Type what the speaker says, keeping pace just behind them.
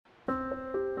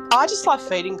I just love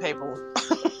feeding people.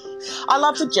 I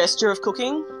love the gesture of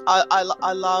cooking.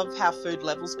 I love how food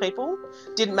levels people.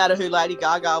 Didn't matter who Lady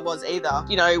Gaga was either.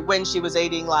 You know, when she was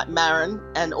eating like marron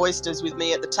and oysters with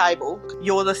me at the table,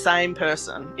 you're the same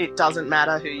person. It doesn't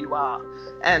matter who you are.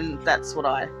 And that's what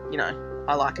I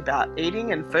like about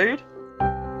eating and food.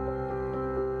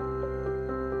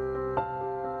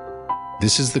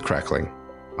 This is The Crackling.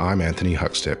 I'm Anthony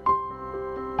Huckstep.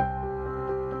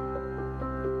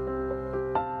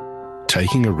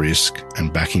 Taking a risk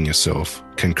and backing yourself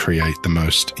can create the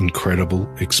most incredible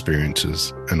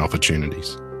experiences and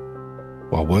opportunities.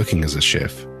 While working as a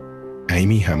chef,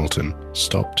 Amy Hamilton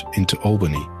stopped into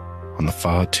Albany on the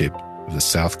far tip of the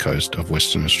south coast of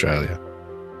Western Australia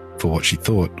for what she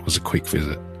thought was a quick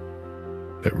visit.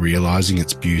 But realising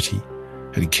its beauty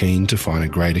and keen to find a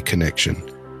greater connection,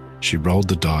 she rolled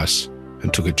the dice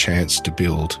and took a chance to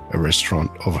build a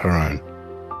restaurant of her own.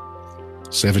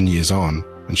 7 years on,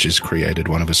 and she's created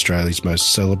one of Australia's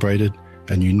most celebrated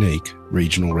and unique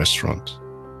regional restaurants.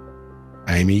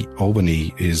 Amy,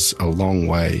 Albany is a long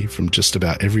way from just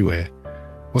about everywhere.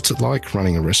 What's it like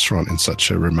running a restaurant in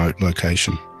such a remote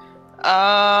location?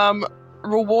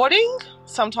 Rewarding,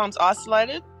 sometimes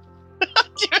isolated.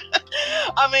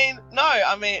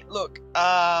 Look,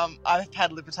 I've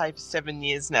had Liberté for 7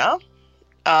 years now,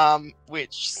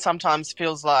 which sometimes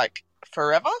feels like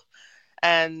forever.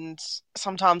 And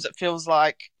sometimes it feels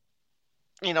like,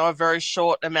 a very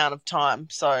short amount of time.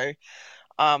 So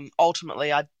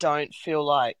ultimately, I don't feel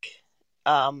like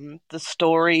the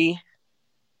story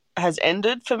has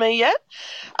ended for me yet.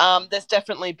 There's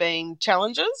definitely been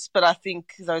challenges, but I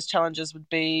think those challenges would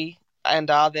be and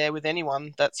are there with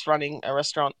anyone that's running a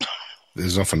restaurant.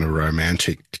 There's often a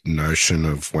romantic notion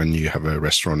of when you have a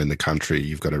restaurant in the country,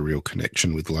 you've got a real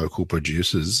connection with local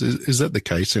producers. Is that the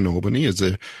case in Albany? Is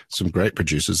there some great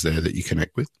producers there that you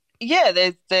connect with?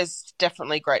 Yeah, there's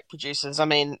definitely great producers. I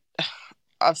mean,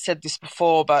 I've said this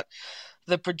before, but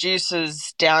the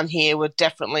producers down here were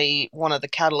definitely one of the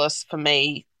catalysts for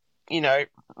me,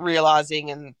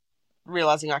 realising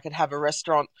I could have a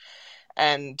restaurant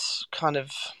and kind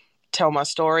of tell my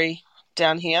story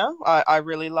down here. I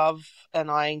really love and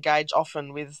I engage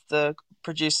often with the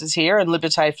producers here, and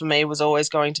Liberté for me was always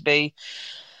going to be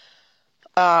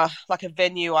like a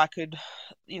venue I could,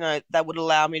 that would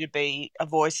allow me to be a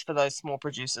voice for those small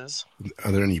producers.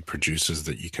 Are there any producers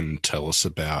that you can tell us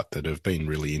about that have been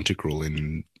really integral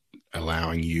in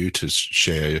allowing you to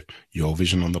share your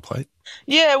vision on the plate?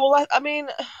 Yeah, well, I mean,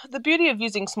 the beauty of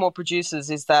using small producers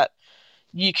is that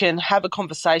you can have a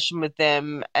conversation with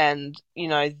them and,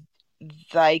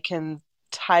 they can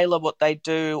tailor what they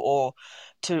do or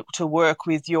to work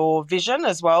with your vision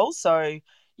as well. So,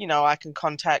 I can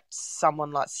contact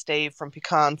someone like Steve from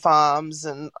Pecan Farms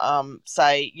and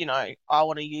say, I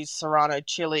want to use Serrano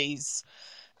chilies.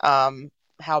 How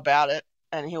about it?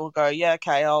 And he'll go, yeah,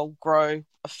 okay, I'll grow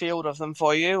a field of them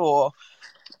for you. Or,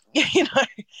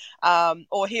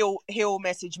 or he'll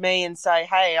message me and say,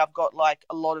 hey, I've got like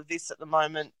a lot of this at the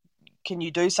moment. Can you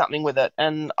do something with it?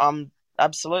 And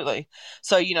absolutely.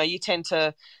 So, you tend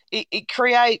to, it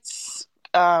creates,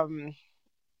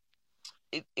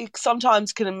 it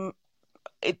sometimes can,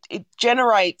 it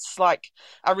generates like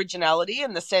originality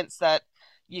in the sense that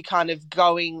you're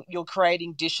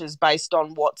creating dishes based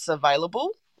on what's available,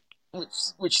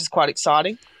 which is quite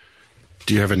exciting.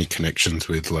 Do you have any connections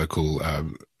with local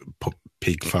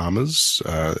pig farmers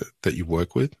that you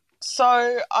work with?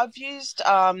 So I've used,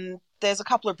 there's a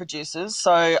couple of producers.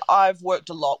 So I've worked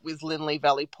a lot with Linley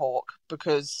Valley Pork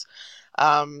because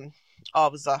I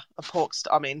was a pork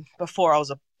star. I mean, before I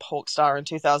was a pork star in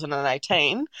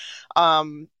 2018,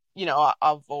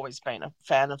 I've always been a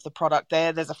fan of the product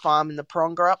there. There's a farm in the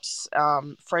Porongarups,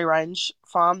 free range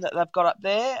farm that they've got up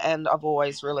there, and I've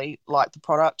always really liked the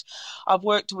product. I've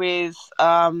worked with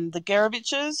the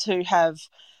Geroviches who have,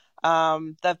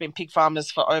 they've been pig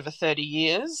farmers for over 30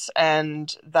 years,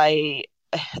 and they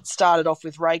started off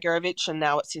with Ray Gerovich, and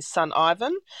now it's his son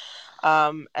Ivan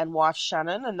and wife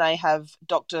Shannon, and they have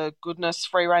Dr. Goodness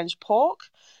free range pork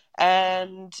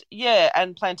and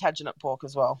Plantagenet pork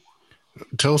as well.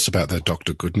 Tell us about that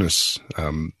Dr. Goodness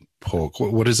pork.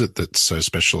 What is it that's so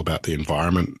special about the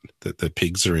environment that the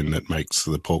pigs are in that makes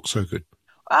the pork so good?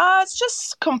 It's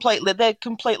just they're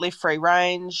completely free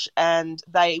range, and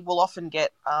they will often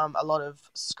get a lot of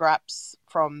scraps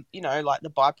from, like the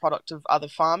byproduct of other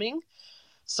farming.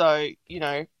 So,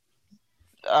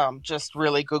 just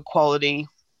really good quality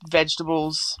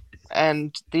vegetables,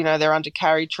 and, they're under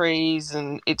carry trees,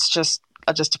 and it's just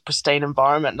a pristine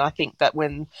environment. And I think that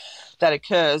when that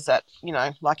occurs, that,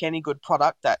 like any good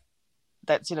product, that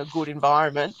that's in a good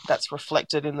environment, that's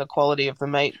reflected in the quality of the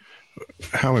meat.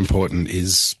 How important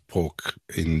is pork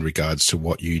in regards to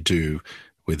what you do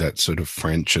with that sort of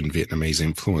French and Vietnamese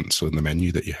influence on the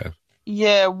menu that you have?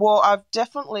 Yeah, well, I've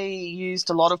definitely used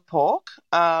a lot of pork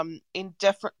in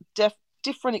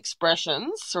different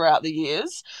expressions throughout the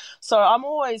years. So I'm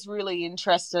always really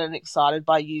interested and excited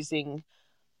by using,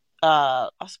 I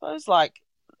suppose, like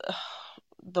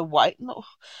the weight,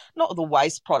 not the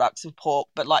waste products of pork,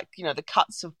 but like, the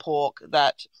cuts of pork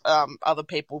that other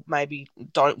people maybe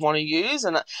don't want to use.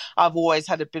 And I've always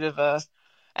had a bit of a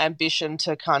ambition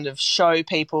to kind of show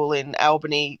people in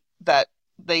Albany that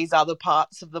these other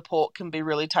parts of the pork can be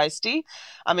really tasty.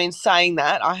 I mean, saying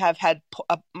that, I have had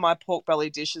my pork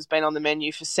belly dish has been on the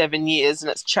menu for 7 years,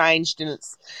 and it's changed, and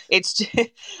it's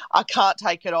I can't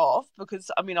take it off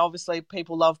because, I mean, obviously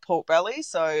people love pork belly,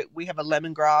 so we have a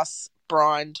lemongrass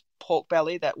brined pork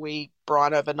belly that we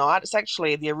brine overnight. It's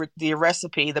actually the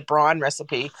recipe, the brine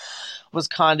recipe, was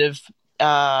kind of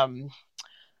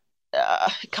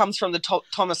comes from the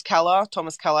Thomas Keller.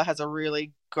 Thomas Keller has a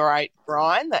really great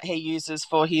brine that he uses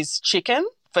for his chicken,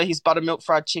 for his buttermilk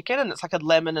fried chicken, and it's like a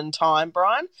lemon and thyme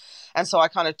brine. And so I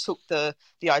kind of took the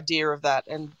idea of that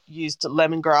and used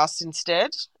lemongrass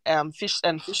instead, fish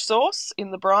sauce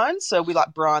in the brine. So we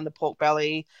like brine the pork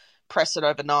belly, press it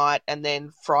overnight, and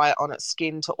then fry it on its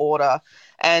skin to order.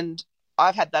 And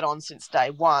I've had that on since day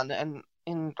one, and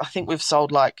I think we've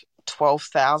sold like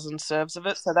 12,000 serves of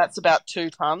it, so that's about 2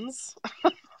 tons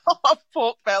of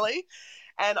pork belly.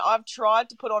 And I've tried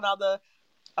to put on other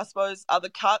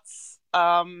cuts,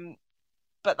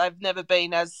 but they've never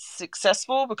been as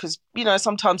successful because,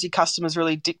 sometimes your customers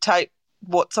really dictate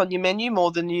what's on your menu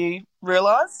more than you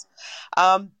realise.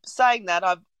 Saying that,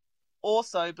 I've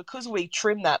also, because we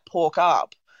trim that pork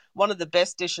up, one of the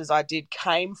best dishes I did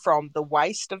came from the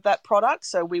waste of that product.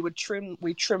 So we trim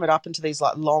it up into these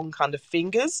like long kind of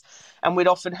fingers, and we'd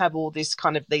often have all this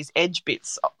kind of these edge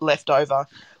bits left over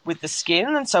with the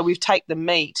skin. And so we take the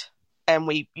meat and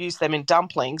we use them in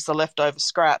dumplings, the leftover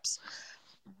scraps.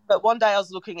 But one day I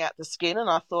was looking at the skin and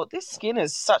I thought, this skin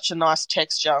is such a nice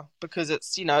texture because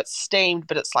it's, it's steamed,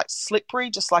 but it's like slippery,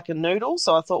 just like a noodle.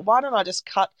 So I thought, why don't I just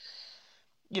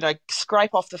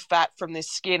scrape off the fat from this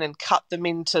skin and cut them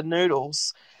into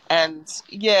noodles. And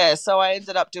yeah, so I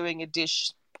ended up doing a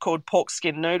dish called pork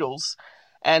skin noodles,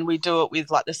 and we do it with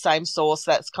like the same sauce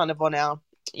that's kind of on our,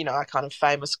 our kind of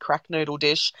famous crack noodle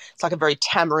dish. It's like a very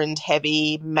tamarind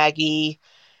heavy, Maggi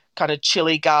kind of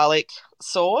chili garlic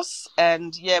sauce.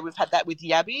 And yeah, we've had that with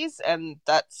yabbies, and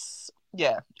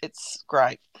it's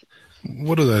great.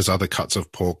 What are those other cuts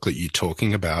of pork that you're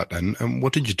talking about, and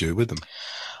what did you do with them?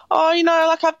 Oh,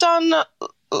 like I've done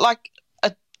like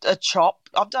a chop.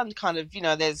 I've done kind of,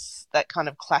 there's that kind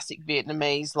of classic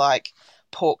Vietnamese like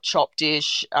pork chop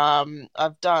dish.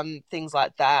 I've done things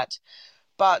like that.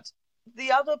 But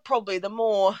probably the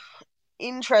more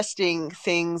interesting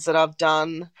things that I've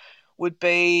done would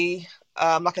be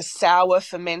like a sour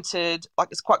fermented, like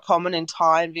it's quite common in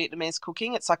Thai and Vietnamese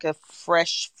cooking. It's like a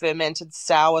fresh fermented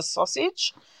sour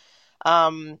sausage.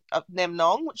 Nem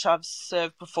nong, which I've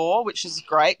served before, which is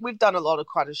great. We've done a lot of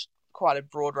quite a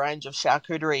broad range of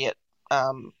charcuterie at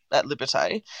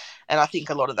Liberté, and I think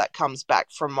a lot of that comes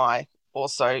back from my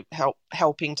also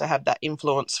helping to have that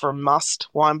influence from Must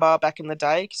Wine Bar back in the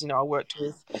day, because I worked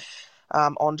with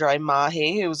Andre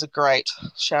Mahi, who was a great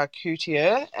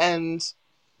charcutier, and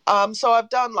so I've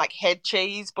done like head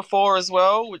cheese before as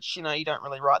well, which you don't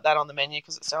really write that on the menu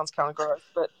because it sounds kind of gross,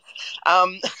 but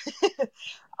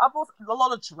I've also a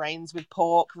lot of terrines with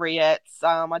pork, rillettes.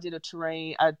 I did a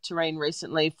terrine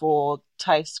recently for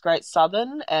Taste Great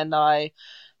Southern, and I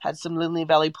had some Lindley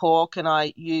Valley pork, and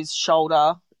I used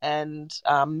shoulder and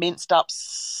minced up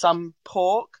some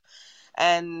pork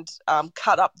and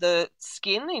cut up the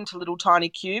skin into little tiny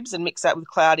cubes and mixed that with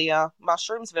cloudier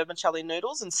mushrooms, vermicelli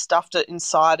noodles, and stuffed it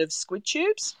inside of squid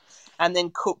tubes, and then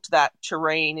cooked that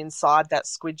terrine inside that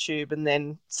squid tube and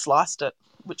then sliced it,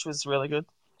 which was really good.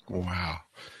 Wow.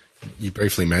 You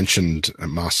briefly mentioned a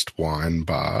Must Wine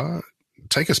Bar.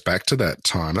 Take us back to that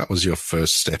time. That was your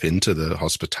first step into the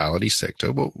hospitality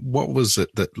sector. What was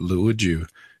it that lured you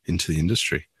into the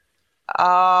industry?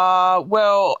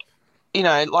 Well,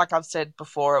 like I've said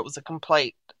before, it was a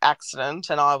complete accident,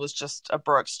 and I was just a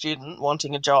broke student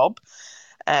wanting a job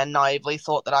and naively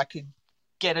thought that I could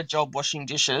get a job washing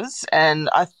dishes. And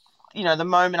the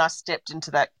moment I stepped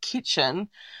into that kitchen,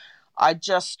 I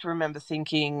just remember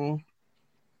thinking,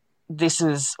 this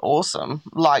is awesome.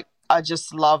 Like, I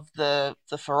just love the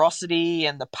ferocity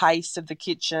and the pace of the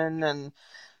kitchen, and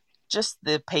just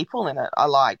the people in it. I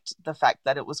liked the fact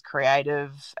that it was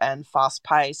creative and fast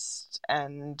paced,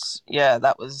 and yeah,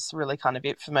 that was really kind of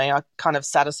it for me. I kind of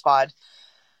satisfied,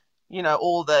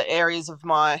 all the areas of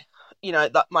my,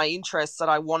 my interests that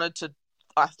I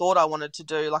thought I wanted to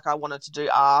do. Like I wanted to do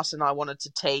art and I wanted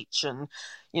to teach, and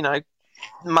you know,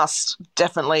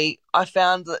 I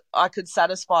found that I could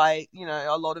satisfy,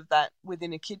 a lot of that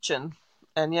within a kitchen,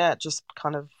 and yeah, it just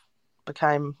kind of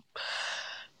became,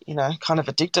 kind of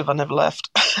addictive. I never left.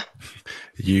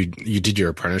 You did your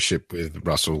apprenticeship with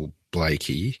Russell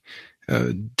Blakey.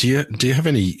 Do you have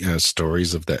any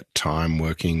stories of that time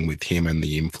working with him and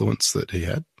the influence that he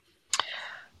had?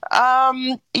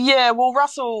 Yeah, well,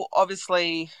 Russell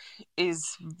obviously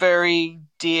is very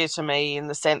dear to me in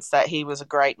the sense that he was a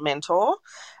great mentor.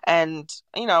 And,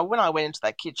 when I went into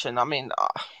that kitchen, I mean,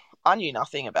 I knew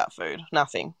nothing about food,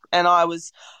 nothing. And I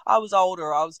was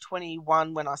older. I was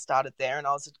 21 when I started there, and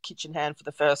I was a kitchen hand for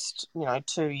the first,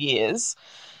 2 years.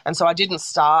 And so I didn't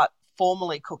start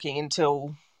formally cooking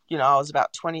until, I was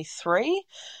about 23.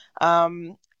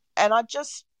 And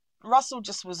Russell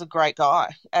just was a great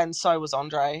guy, and so was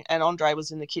Andre. And Andre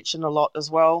was in the kitchen a lot as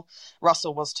well.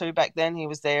 Russell was too back then. He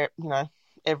was there,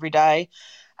 every day.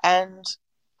 And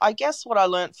I guess what I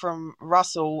learnt from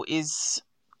Russell is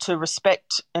to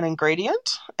respect an ingredient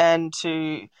and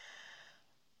to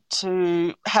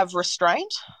have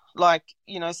restraint. Like,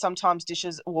 sometimes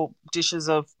dishes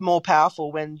are more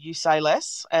powerful when you say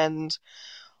less. And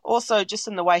also just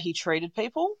in the way he treated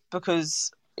people,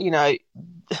 because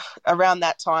around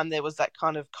that time there was that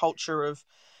kind of culture of,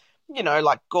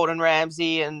 like Gordon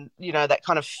Ramsay and, that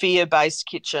kind of fear-based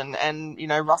kitchen. And,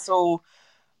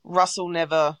 Russell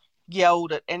never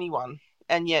yelled at anyone,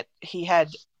 and yet he had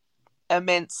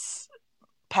immense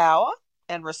power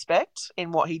and respect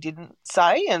in what he didn't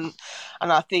say. And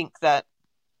I think that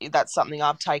that's something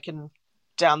I've taken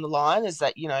down the line, is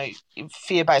that,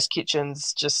 fear-based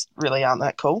kitchens just really aren't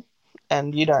that cool.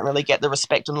 And you don't really get the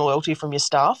respect and loyalty from your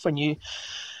staff when you're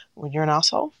an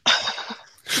asshole.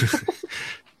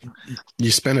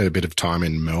 You spent a bit of time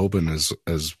in Melbourne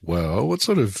as well. What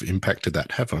sort of impact did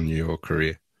that have on your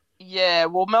career? Yeah,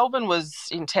 well, Melbourne was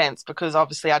intense because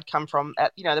obviously I'd come from,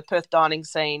 the Perth dining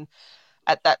scene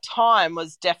at that time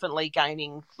was definitely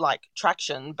gaining like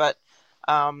traction. But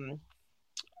Melbourne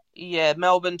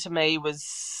to me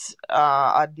was,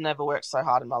 I'd never worked so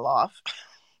hard in my life.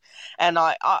 And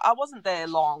I wasn't there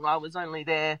long. I was only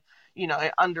there,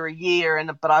 under a year,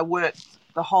 but I worked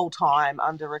the whole time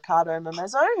under Ricardo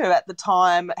Mamezzo, who at the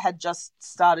time had just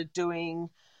started doing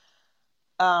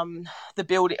the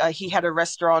building. He had a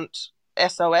restaurant,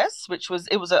 SOS, which was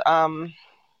a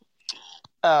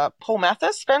Paul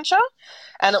Mathis venture,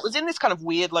 and it was in this kind of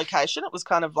weird location. It was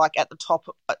kind of like at the top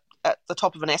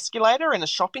of an escalator in a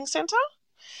shopping centre,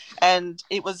 and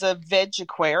it was a veg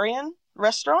aquarium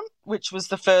restaurant, which was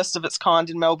the first of its kind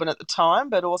in Melbourne at the time,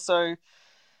 but also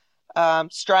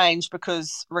strange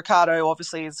because Ricardo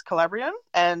obviously is Calabrian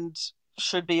and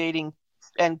should be eating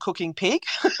and cooking pig.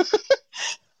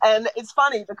 And it's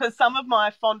funny because some of my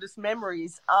fondest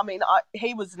memories,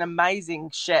 he was an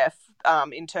amazing chef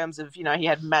in terms of, he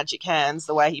had magic hands,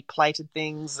 the way he plated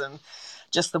things and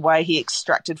just the way he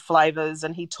extracted flavours.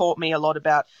 And he taught me a lot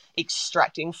about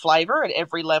extracting flavour at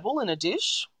every level in a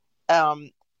dish.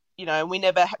 We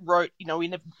never wrote,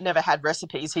 we never had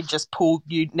recipes. He'd just pull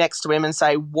you next to him and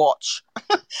say, watch.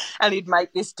 And he'd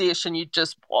make this dish and you'd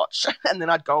just watch. And then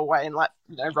I'd go away and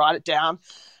write it down.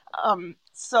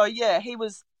 So yeah, he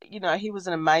was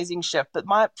an amazing chef. But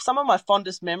some of my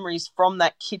fondest memories from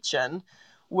that kitchen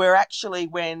were actually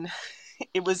when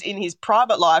it was in his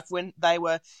private life, when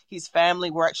his family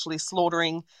were actually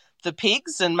slaughtering the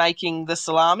pigs and making the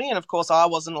salami. And of course I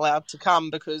wasn't allowed to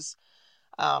come because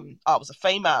I was a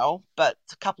female, but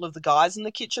a couple of the guys in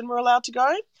the kitchen were allowed to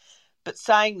go. But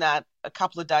saying that, a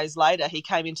couple of days later, he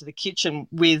came into the kitchen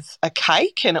with a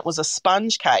cake, and it was a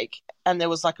sponge cake, and there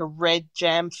was like a red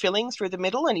jam filling through the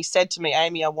middle. And he said to me,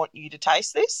 Amy, I want you to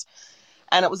taste this.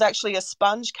 And it was actually a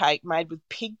sponge cake made with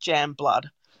pig jam blood.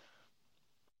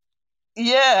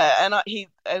 Yeah, and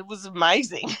it was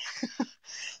amazing.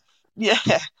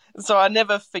 Yeah, so I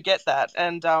never forget that.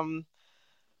 And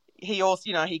he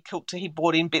also, he cooked. He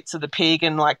brought in bits of the pig,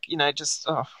 and I just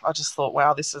thought,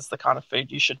 wow, this is the kind of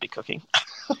food you should be cooking.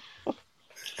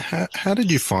 How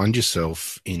did you find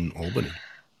yourself in Albany?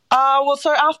 Well,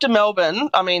 so after Melbourne,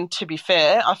 to be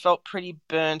fair, I felt pretty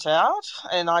burnt out,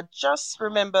 and I just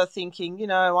remember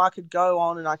thinking, I could go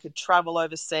on and I could travel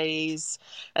overseas,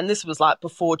 and this was like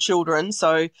before children,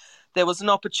 so there was an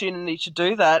opportunity to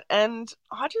do that, and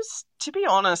to be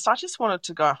honest, I just wanted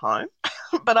to go home,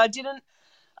 but I didn't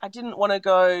I didn't want to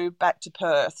go back to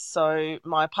Perth. So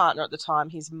my partner at the time,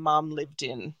 his mum lived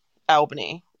in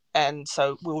Albany. And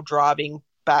so we were driving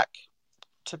back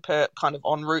to Perth, kind of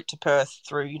en route to Perth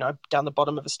through, down the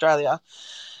bottom of Australia.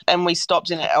 And we stopped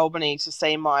in at Albany to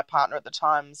see my partner at the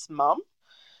time's mum.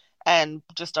 And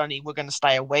just only we're going to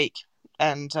stay a week.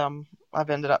 And I've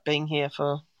ended up being here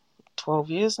for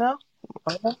 12 years now.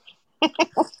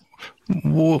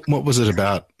 What was it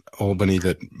about Albany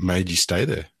that made you stay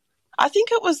there? I think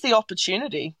it was the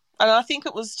opportunity. And I think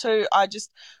it was I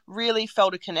just really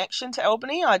felt a connection to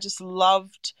Albany. I just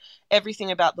loved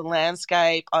everything about the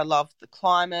landscape. I loved the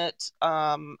climate.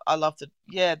 I loved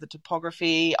the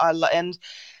topography. And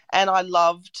I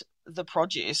loved the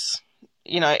produce.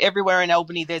 Everywhere in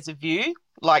Albany there's a view,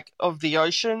 like of the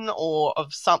ocean or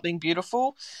of something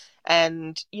beautiful.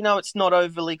 And, it's not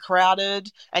overly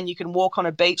crowded, and you can walk on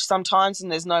a beach sometimes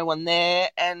and there's no one there.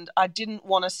 And I've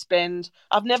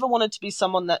never wanted to be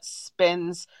someone that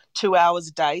spends 2 hours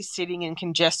a day sitting in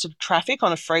congested traffic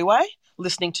on a freeway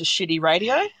listening to shitty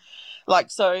radio.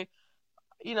 To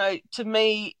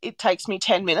me, it takes me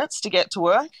 10 minutes to get to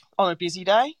work on a busy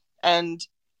day. And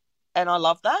I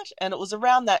love that. And it was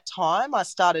around that time I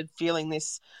started feeling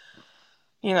this,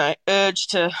 urge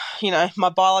to, my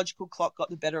biological clock got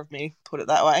the better of me, put it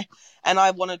that way. And I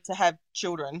wanted to have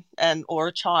children or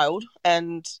a child.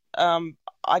 And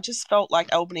I just felt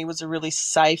like Albany was a really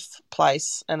safe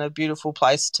place and a beautiful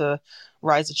place to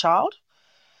raise a child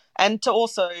and to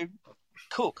also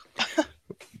cook.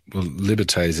 Well,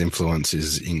 Liberté's influence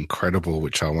is incredible,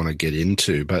 which I want to get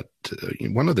into. But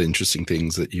one of the interesting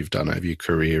things that you've done over your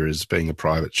career is being a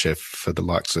private chef for the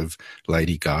likes of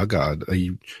Lady Gaga.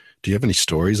 Do you have any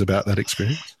stories about that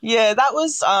experience? Yeah, that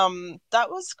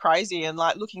was crazy. And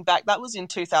looking back, that was in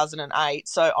 2008.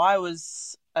 So I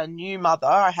was a new mother.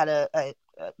 I had a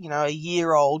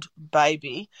year-old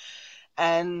baby,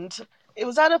 and it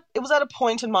was at a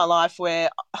point in my life where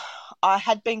I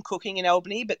had been cooking in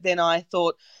Albany, but then I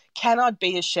thought, can I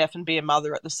be a chef and be a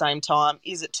mother at the same time?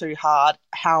 Is it too hard?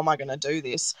 How am I going to do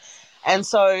this? And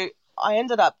so I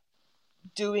ended up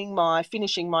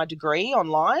finishing my degree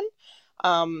online,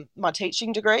 my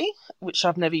teaching degree, which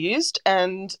I've never used.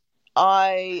 And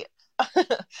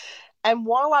and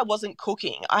while I wasn't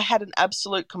cooking, I had an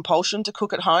absolute compulsion to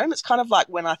cook at home. It's kind of like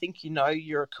when I think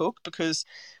you're a cook, because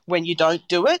when you don't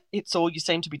do it, it's all you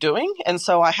seem to be doing. And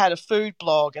so I had a food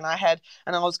blog and I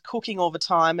was cooking all the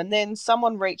time. And then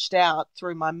someone reached out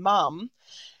through my mum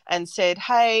and said,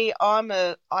 hey,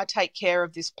 I take care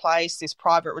of this place, this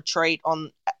private retreat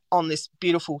on this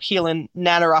beautiful hill in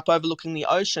Nannarup overlooking the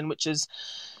ocean, which is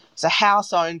a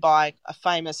house owned by a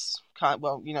famous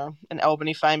an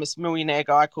Albany famous millionaire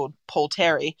guy called Paul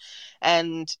Terry.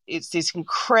 And it's this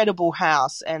incredible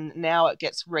house, and now it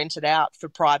gets rented out for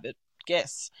private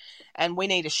guests. And we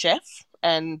need a chef.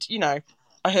 And, I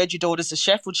heard your daughter's a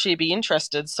chef. Would she be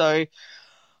interested? So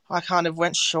I kind of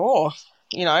went, sure,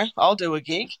 I'll do a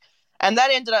gig. And that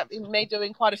ended up in me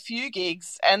doing quite a few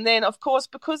gigs. And then, of course,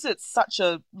 because it's such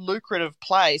a lucrative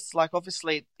place,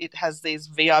 obviously it has these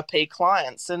VIP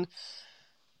clients. And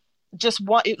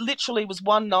it literally was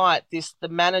one night the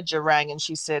manager rang and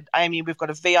she said, Amy, we've got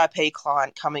a VIP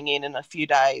client coming in a few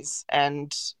days,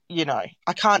 and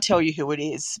I can't tell you who it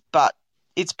is, but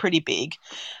it's pretty big,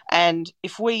 and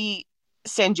if we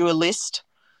send you a list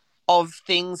of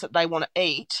things that they want to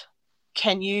eat,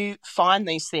 can you find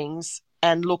these things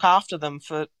and look after them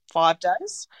for 5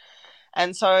 days?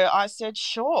 And so I said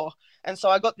sure. And so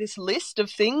I got this list of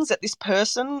things that this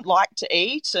person liked to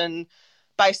eat, and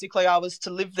basically I was to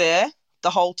live there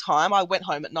the whole time. I went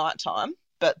home at night time,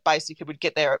 but basically would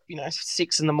get there at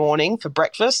 6 in the morning for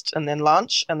breakfast and then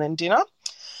lunch and then dinner.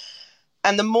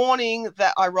 And the morning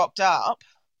that I rocked up,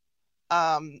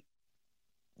 I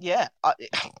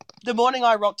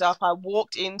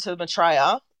walked into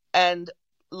Maitreya and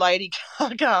Lady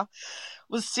Gaga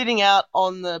was sitting out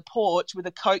on the porch with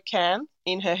a Coke can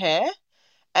in her hair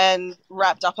and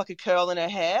wrapped up like a curl in her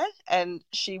hair. And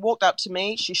she walked up to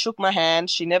me. She shook my hand.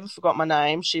 She never forgot my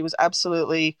name. She was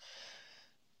absolutely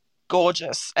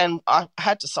gorgeous. And I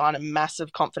had to sign a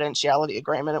massive confidentiality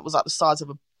agreement. It was like the size of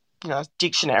a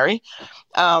dictionary.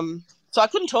 So I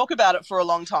couldn't talk about it for a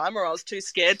long time, or I was too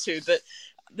scared to. But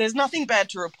there's nothing bad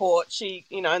to report. She,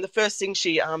 and the first thing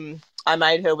I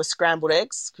made her was scrambled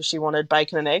eggs, because she wanted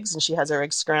bacon and eggs, and she has her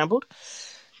eggs scrambled.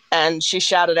 And she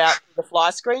shouted out to the fly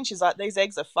screen, she's like, these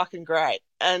eggs are fucking great.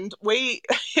 And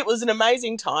it was an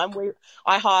amazing time.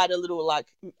 I hired a little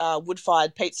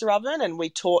wood-fired pizza oven, and we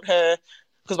taught her,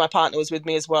 because my partner was with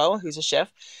me as well, who's a chef,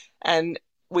 and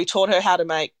we taught her how to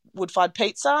make wood-fired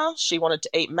pizza. She wanted to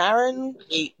eat marron.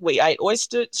 We ate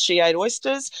oysters. She ate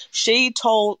oysters. She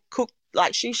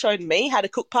showed me how to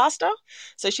cook pasta.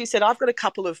 So she said, I've got a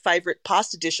couple of favourite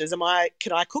pasta dishes.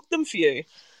 Can I cook them for you?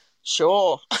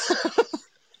 Sure.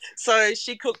 So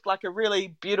she cooked like a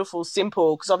really beautiful,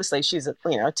 simple, because obviously she's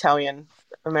Italian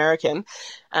American.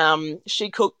 She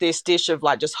cooked this dish of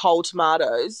like just whole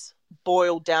tomatoes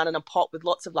boiled down in a pot with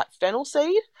lots of like fennel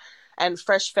seed and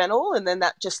fresh fennel, and then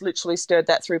that just literally stirred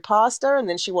that through pasta. And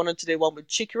then she wanted to do one with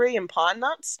chicory and pine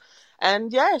nuts,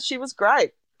 and yeah, she was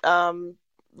great.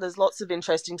 There's lots of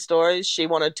interesting stories. She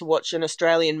wanted to watch an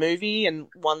Australian movie and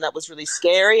one that was really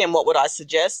scary, and what would I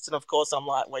suggest? And of course I'm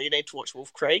like, well, you need to watch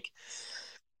Wolf Creek.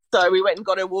 So we went and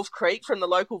got her Wolf Creek from the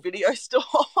local video store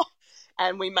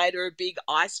and we made her a big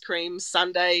ice cream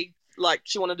sundae. Like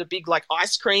she wanted a big like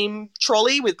ice cream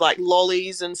trolley with like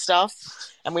lollies and stuff,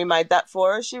 and we made that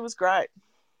for her. She was great.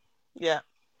 Yeah.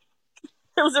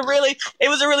 It was a really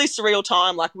surreal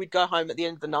time. Like we'd go home at the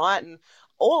end of the night, and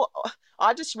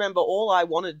I just remember all I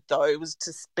wanted though was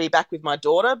to be back with my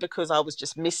daughter, because I was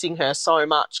just missing her so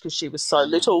much because she was so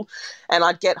little, and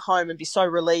I'd get home and be so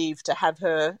relieved to have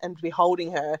her and to be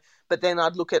holding her. But then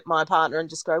I'd look at my partner and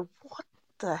just go, what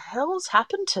the hell's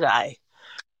happened today?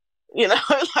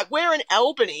 Like we're in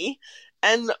Albany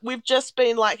and we've just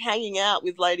been like hanging out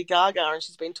with Lady Gaga, and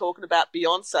she's been talking about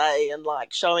Beyonce and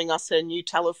like showing us her new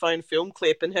telephone film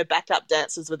clip, and her backup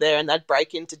dancers were there and they'd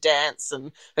break into dance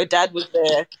and her dad was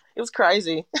there. It was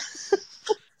crazy.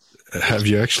 Have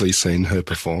you actually seen her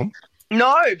perform?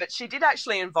 No, but she did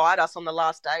actually invite us on the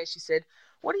last day. She said,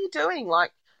 what are you doing?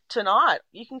 Like tonight,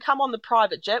 you can come on the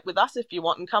private jet with us if you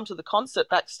want and come to the concert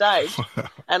backstage.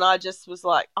 And I just was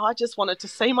like, I just wanted to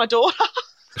see my daughter.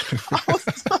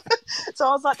 So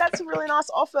I was like, that's a really nice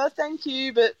offer, thank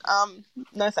you, but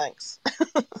no thanks.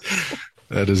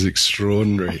 That is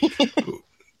extraordinary.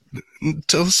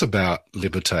 Tell us about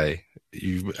Liberté.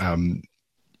 You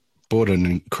bought an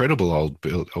incredible old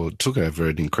or took over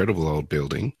an incredible old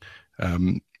building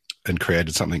and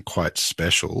created something quite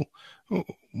special.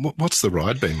 What's the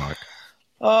ride been like?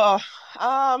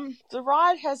 The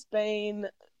ride has been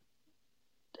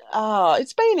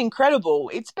it's been incredible.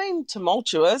 It's been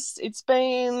tumultuous. It's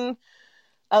been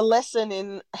a lesson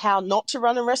in how not to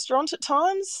run a restaurant at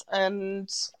times, and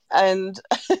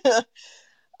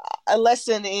a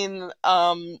lesson in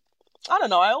I don't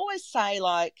know. I always say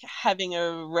like having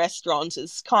a restaurant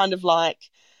is kind of like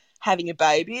having a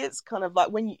baby. It's kind of like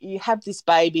when you have this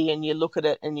baby and you look at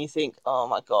it and you think, oh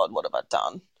my God, what have I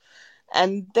done?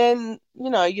 And then,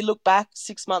 you look back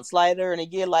 6 months later and a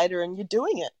year later and you're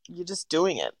doing it. You're just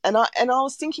doing it. And I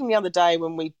was thinking the other day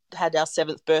when we had our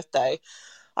 7th birthday,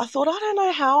 I thought, I don't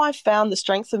know how I found the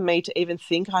strength in me to even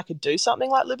think I could do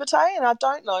something like Liberté. And I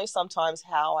don't know sometimes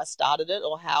how I started it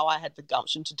or how I had the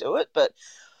gumption to do it, but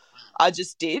I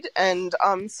just did. And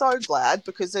I'm so glad,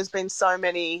 because there's been so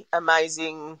many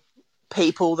amazing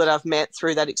people that I've met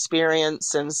through that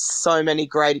experience and so many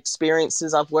great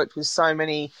experiences. I've worked with so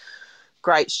many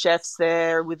great chefs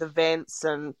there with events,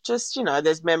 and just,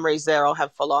 there's memories there I'll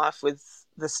have for life with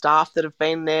the staff that have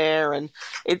been there. And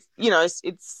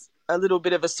it's a little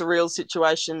bit of a surreal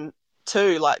situation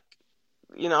too. Like,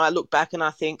 I look back and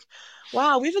I think,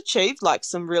 wow, we've achieved like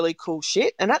some really cool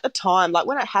shit. And at the time, like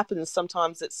when it happens,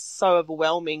 sometimes it's so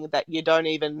overwhelming that you don't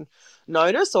even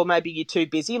notice, or maybe you're too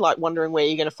busy, like wondering where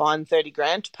you're going to find 30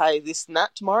 grand to pay this and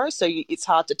that tomorrow. So it's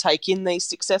hard to take in these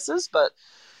successes, but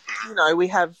we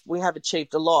have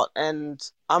achieved a lot, and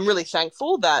I'm really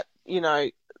thankful that,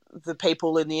 the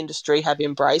people in the industry have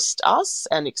embraced us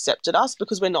and accepted us,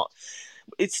 because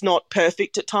it's not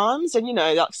perfect at times. And,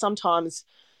 like sometimes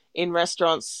in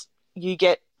restaurants you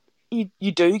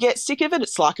do get sick of it.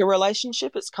 It's like a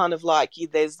relationship. It's kind of like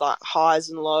there's like highs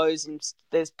and lows, and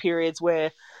there's periods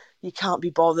where you can't be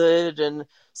bothered, and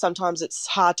sometimes it's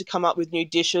hard to come up with new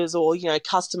dishes, or,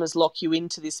 customers lock you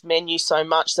into this menu so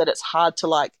much that it's hard to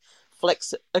like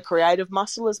flex a creative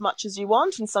muscle as much as you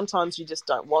want, and sometimes you just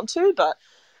don't want to. But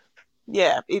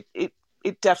yeah,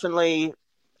 it definitely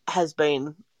has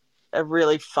been a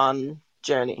really fun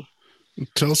journey.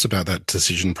 Tell us about that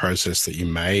decision process that you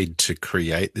made to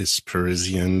create this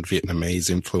Parisian, Vietnamese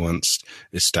influenced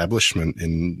establishment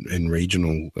in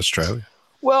regional Australia.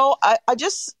 Well, I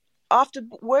just, after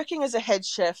working as a head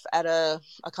chef at a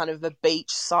kind of a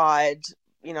beachside,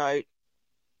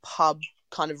 pub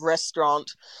kind of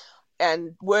restaurant,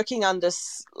 and working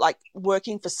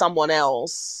for someone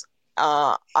else,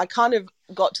 I kind of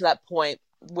got to that point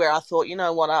where I thought, you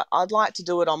know what, I'd like to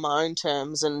do it on my own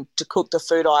terms and to cook the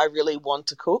food I really want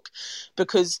to cook,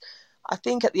 because I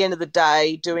think at the end of the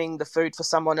day, doing the food for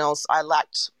someone else, I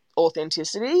lacked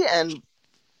authenticity. And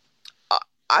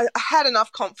I had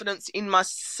enough confidence in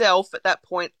myself at that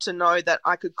point to know that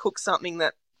I could cook something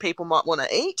that people might want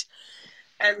to eat.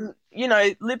 And,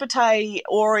 Liberté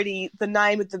already, the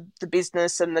name of the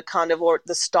business and the kind of, or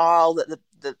the style that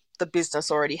the business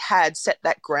already had set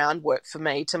that groundwork for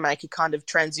me to make a kind of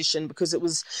transition, because it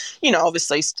was,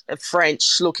 obviously a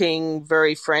French looking,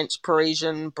 very French,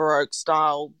 Parisian, Baroque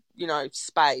style,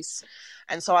 space.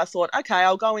 And so I thought, okay,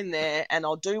 I'll go in there and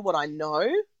I'll do what I know,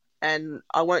 and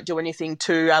I won't do anything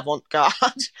too avant-garde.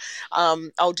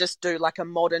 I'll just do like a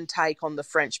modern take on the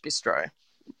French bistro,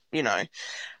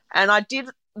 And I did,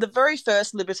 the very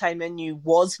first Liberté menu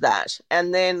was that.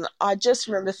 And then I just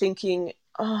remember thinking,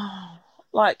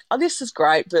 this is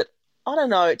great, but I don't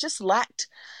know, it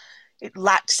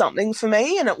lacked something for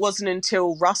me. And it wasn't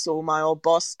until Russell, my old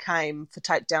boss, came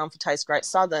down for Taste Great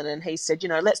Southern, and he said,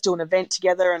 let's do an event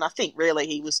together. And I think really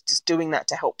he was just doing that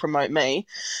to help promote me.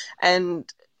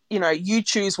 And, you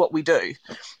choose what we do,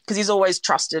 because he's always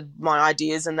trusted my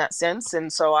ideas in that sense.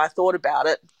 And so I thought about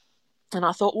it. And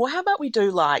I thought, well, how about we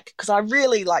do because I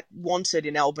really wanted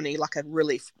in Albany a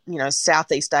really,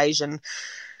 Southeast Asian,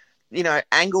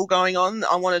 angle going on.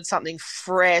 I wanted something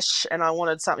fresh and I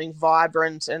wanted something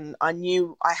vibrant, and I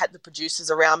knew I had the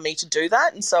producers around me to do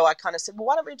that. And so I kind of said, well,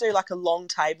 why don't we do a long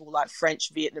table,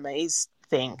 French Vietnamese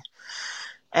thing?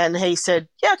 And he said,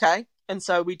 yeah, okay. And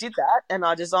so we did that, and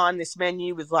I designed this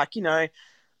menu with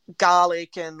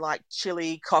garlic and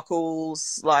chili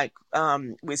cockles,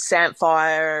 with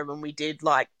samphire, and we did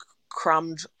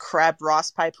crumbed crab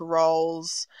rice paper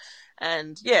rolls,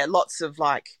 and lots of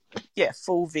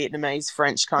full Vietnamese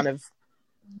French kind of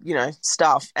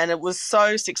stuff. And it was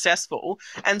so successful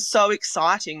and so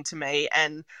exciting to me,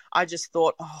 and I just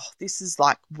thought, oh, this is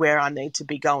where I need to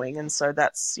be going. And so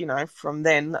that's from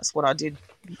then, that's what I did.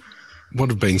 What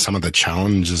have been some of the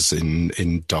challenges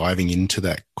in diving into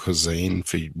that cuisine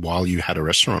while you had a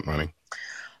restaurant running?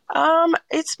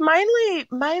 It's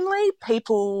mainly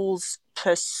people's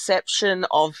perception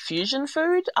of fusion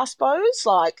food, I suppose.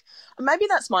 Maybe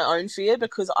that's my own fear,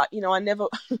 because I never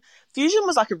fusion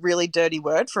was a really dirty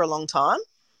word for a long time.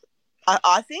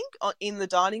 I think in the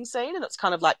dining scene, and it's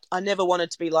kind of I never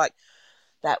wanted to be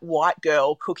that white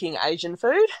girl cooking Asian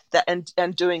food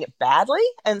and doing it badly.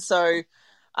 And so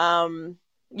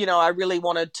I really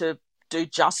wanted to do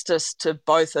justice to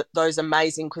both those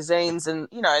amazing cuisines, and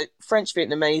French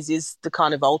Vietnamese is the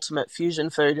kind of ultimate fusion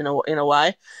food in a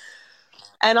way.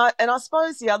 And I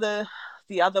suppose the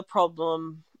other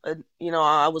problem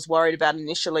I was worried about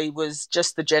initially was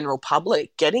just the general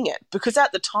public getting it, because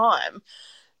at the time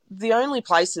the only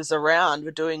places around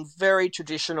were doing very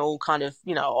traditional kind of,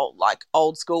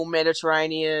 old school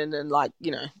Mediterranean and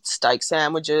steak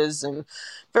sandwiches and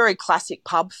very classic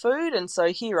pub food. And so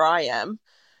here I am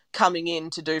coming in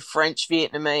to do French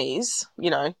Vietnamese,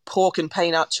 pork and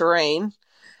peanut terrine,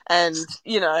 and,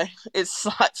 it's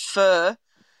pho.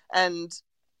 And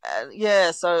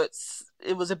so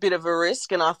it was a bit of a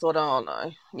risk, and I thought,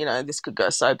 oh no, this could go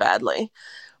so badly.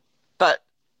 But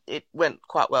it went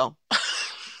quite well.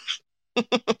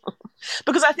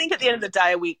 Because I think at the end of the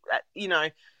day,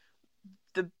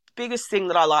 the biggest thing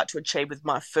that I like to achieve with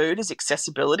my food is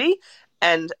accessibility.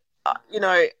 And,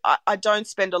 I don't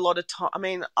spend a lot of time. I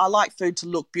mean, I like food to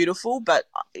look beautiful, but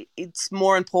it's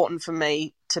more important for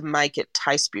me to make it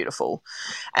taste beautiful.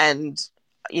 And,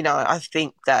 I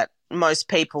think that most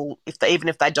people, even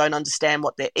if they don't understand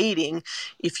what they're eating,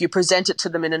 if you present it to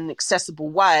them in an accessible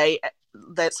way,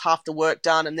 that's half the work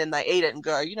done, and then they eat it and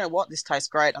go, you know what, this tastes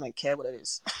great, I don't care what it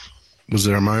is. Was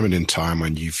there a moment in time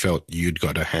when you felt you'd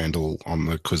got a handle on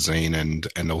the cuisine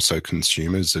and also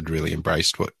consumers had really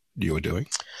embraced what you were doing?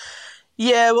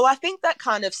 Yeah, well, I think that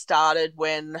kind of started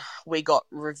when we got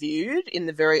reviewed in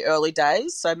the very early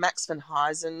days. So Max van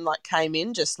Huysen came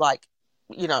in just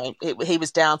he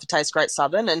was down for Taste Great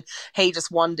Southern, and he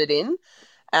just wandered in.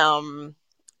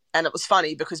 And it was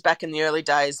funny because back in the early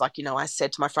days, I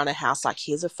said to my front of house,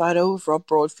 here's a photo of Rob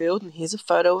Broadfield and here's a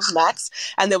photo of Max.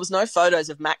 And there was no photos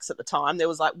of Max at the time. There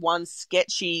was one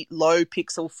sketchy low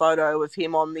pixel photo of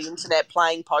him on the internet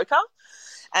playing poker.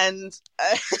 And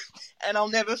I'll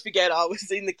never forget, I was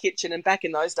in the kitchen, and back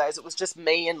in those days it was just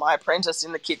me and my apprentice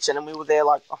in the kitchen, and we were there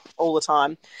all the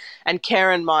time. And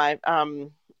Karen, my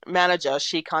manager,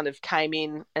 she kind of came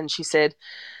in and she said,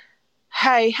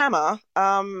 hey, Hammer,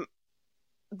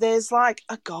 there's a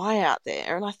guy out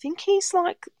there, and I think he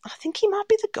might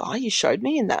be the guy you showed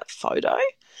me in that photo.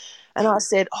 And I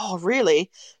said, oh, really?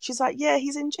 She's like, yeah,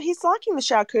 he's liking the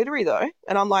charcuterie though.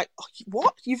 And I'm like, oh,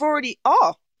 what?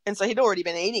 And so he'd already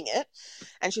been eating it.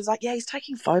 And she's like, yeah, he's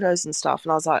taking photos and stuff.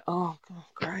 And I was like, oh, God,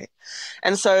 great.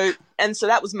 And so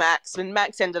that was Max. And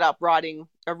Max ended up writing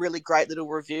a really great little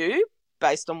review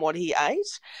based on what he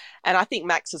ate. And I think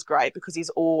Max is great because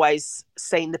he's always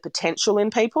seen the potential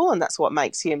in people, and that's what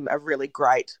makes him a really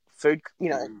great food,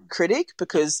 critic,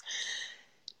 because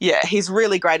he's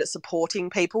really great at supporting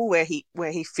people where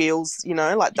he feels,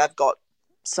 like they've got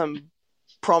some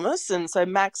promise. And so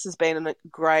Max has been a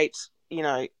great,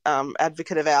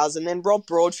 advocate of ours. And then Rob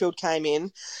Broadfield came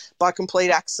in by complete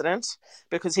accident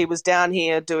because he was down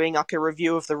here doing like a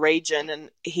review of the region, and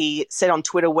he said on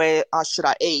Twitter, where should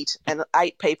I eat? And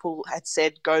 8 people had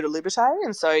said, go to Liberté.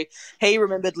 And so he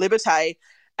remembered Liberté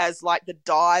as like the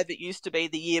dive it used to be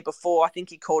the year before. I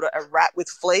think he called it a rat with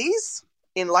fleas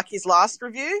in like his last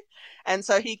review. And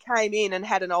so he came in and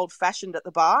had an old fashioned at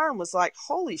the bar and was like,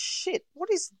 holy shit,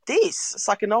 what is this? It's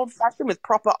like an old fashioned with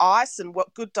proper ice and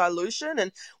what good dilution,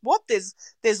 and what there's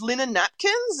linen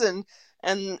napkins,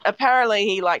 and apparently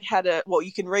he like had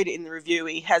you can read it in the review.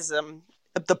 He has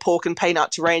the pork and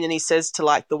peanut terrine, and he says to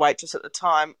like the waitress at the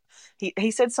time,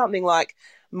 he said something like,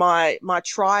 my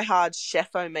try-hard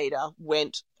chef-o-meter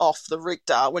went off the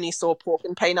Richter when he saw pork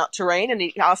and peanut terrine, and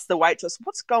he asked the waitress,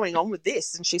 what's going on with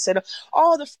this? And she said,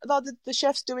 the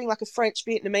chef's doing like a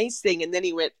French-Vietnamese thing. And then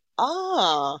he went,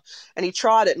 and he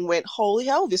tried it and went, holy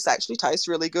hell, this actually tastes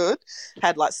really good.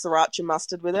 Had like sriracha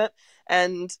mustard with it.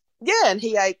 And and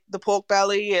he ate the pork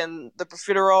belly and the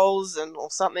profiteroles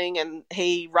or something, and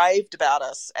he raved about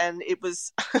us. And it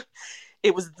was...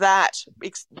 It was that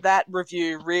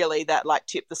review really that like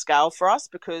tipped the scale for us,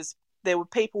 because there were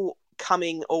people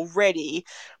coming already,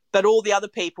 but all the other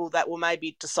people that were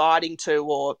maybe deciding to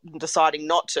or deciding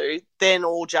not to then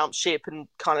all jumped ship and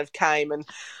kind of came, and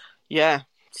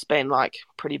it's been like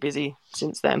pretty busy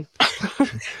since then.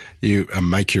 You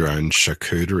make your own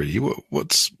charcuterie.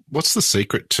 What's the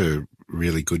secret to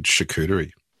really good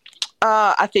charcuterie?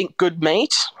 I think good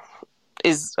meat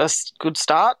is a good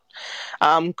start.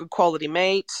 Good quality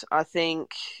meat. I think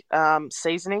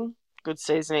seasoning, good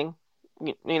seasoning.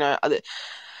 Like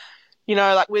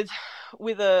with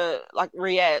like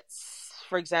rillettes,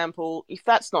 for example, if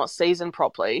that's not seasoned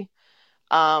properly,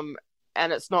 and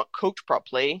it's not cooked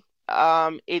properly,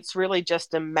 it's really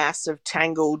just a mass of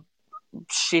tangled,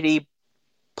 shitty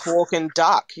pork and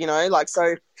duck,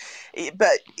 so.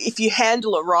 But if you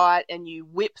handle it right and you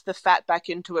whip the fat back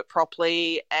into it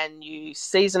properly and you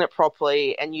season it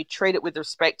properly and you treat it with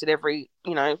respect at every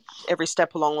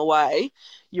step along the way,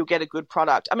 you'll get a good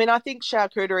product. I mean, I think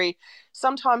charcuterie,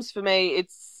 sometimes for me,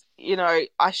 it's,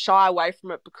 I shy away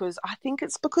from it because I think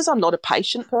it's because I'm not a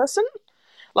patient person.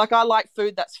 Like, I like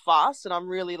food that's fast and I'm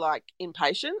really like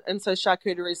impatient. And so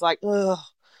charcuterie is like, ugh,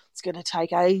 it's going to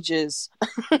take ages.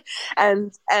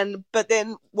 But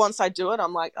then once I do it,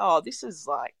 I'm like, oh, this is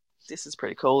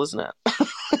pretty cool, isn't it?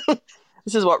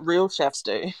 This is what real chefs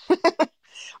do.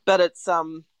 But it's,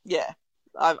 we've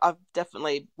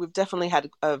definitely had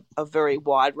a very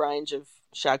wide range of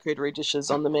charcuterie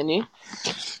dishes on the menu.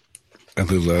 A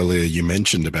little earlier, you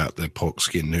mentioned about the pork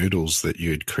skin noodles that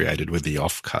you had created with the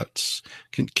offcuts.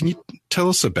 Can you tell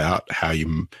us about how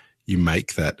you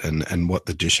make that and what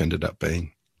the dish ended up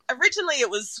being? Originally,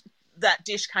 that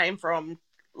dish came from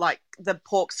like the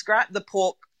pork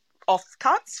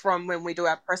offcuts from when we do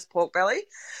our pressed pork belly.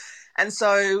 And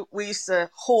so we used to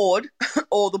hoard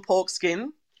all the pork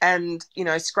skin and,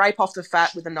 scrape off the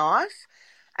fat with a knife.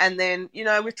 And then,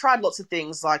 we've tried lots of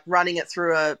things like running it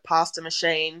through a pasta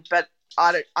machine, but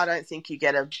I don't think you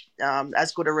get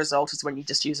as good a result as when you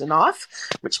just use a knife,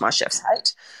 which my chefs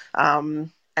hate.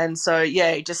 And so,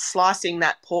 just slicing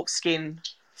that pork skin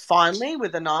finely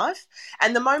with a knife.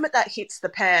 And the moment that hits the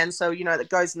pan, so, that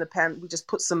goes in the pan, we just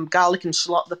put some garlic and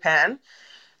shallot in the pan.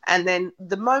 And then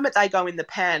the moment they go in the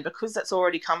pan, because that's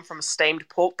already come from a steamed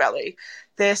pork belly,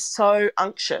 they're so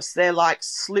unctuous. They're like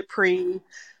slippery,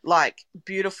 like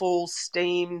beautiful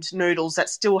steamed noodles that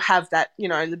still have that,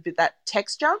 that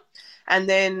texture. And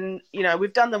then,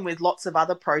 we've done them with lots of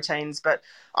other proteins, but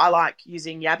I like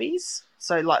using yabbies.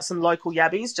 So like some local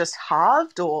yabbies just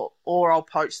halved, or I'll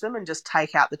poach them and just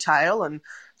take out the tail and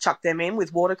chuck them in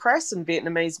with watercress and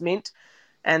Vietnamese mint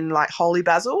and like holy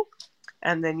basil.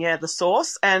 And then, the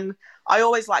sauce. And I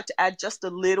always like to add just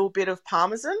a little bit of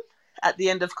Parmesan at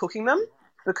the end of cooking them,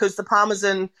 because the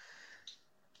Parmesan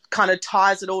kind of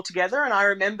ties it all together. And I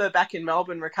remember back in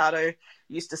Melbourne, Ricardo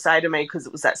used to say to me, because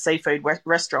it was that seafood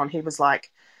restaurant, he was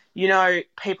like,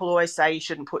 people always say you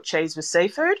shouldn't put cheese with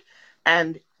seafood.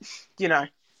 And,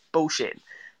 bullshit.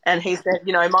 And he said,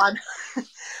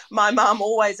 my mum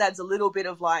always adds a little bit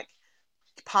of like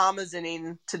Parmesan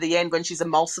in to the end when she's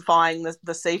emulsifying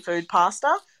the seafood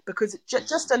pasta, because it's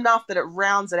just enough that it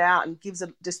rounds it out and gives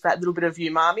it just that little bit of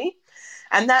umami.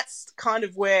 And that's kind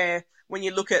of where when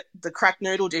you look at the cracked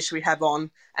noodle dish we have on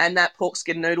and that pork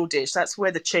skin noodle dish, that's where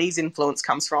the cheese influence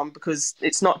comes from, because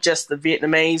it's not just the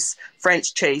Vietnamese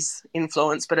French cheese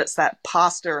influence, but it's that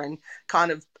pasta and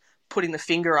kind of putting the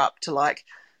finger up to, like,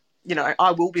 you know,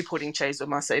 I will be putting cheese with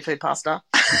my seafood pasta.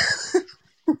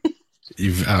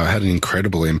 You've had an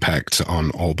incredible impact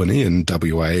on Albany and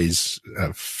WA's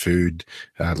food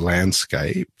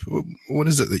landscape. What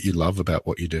is it that you love about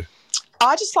what you do?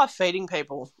 I just love feeding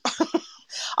people.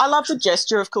 I love the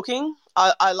gesture of cooking.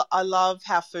 I love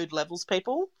how food levels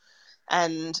people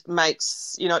and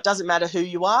makes, you know, it doesn't matter who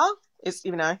you are. It's,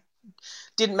 you know,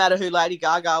 didn't matter who Lady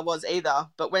Gaga was either.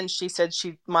 But when she said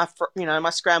my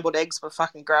scrambled eggs were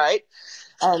fucking great.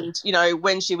 And, you know,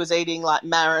 when she was eating like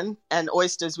marron and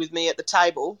oysters with me at the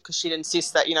table, because she'd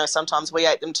insist that, you know, sometimes we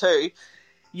ate them too,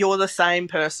 you're the same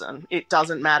person. It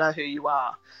doesn't matter who you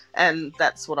are. And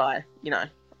that's what I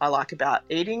like about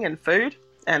eating and food.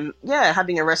 And, yeah,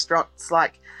 having a restaurant's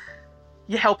like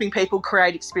you're helping people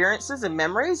create experiences and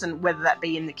memories, and whether that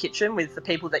be in the kitchen with the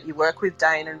people that you work with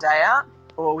day in and day out,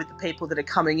 or with the people that are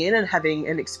coming in and having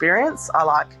an experience, I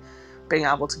like being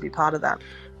able to be part of that.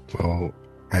 Well,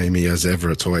 Amy, as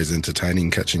ever, it's always entertaining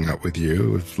catching up with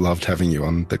you. We've loved having you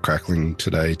on The Crackling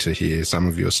today to hear some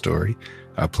of your story.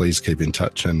 Please keep in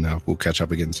touch, and we'll catch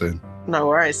up again soon. No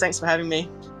worries. Thanks for having me.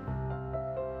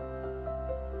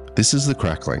 This is The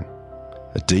Crackling,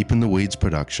 a Deep in the Weeds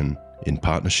production in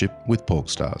partnership with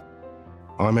Porkstars.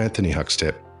 I'm Anthony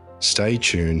Huckstep. Stay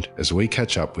tuned as we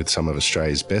catch up with some of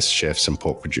Australia's best chefs and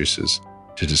pork producers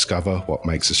to discover what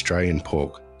makes Australian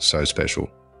pork so special.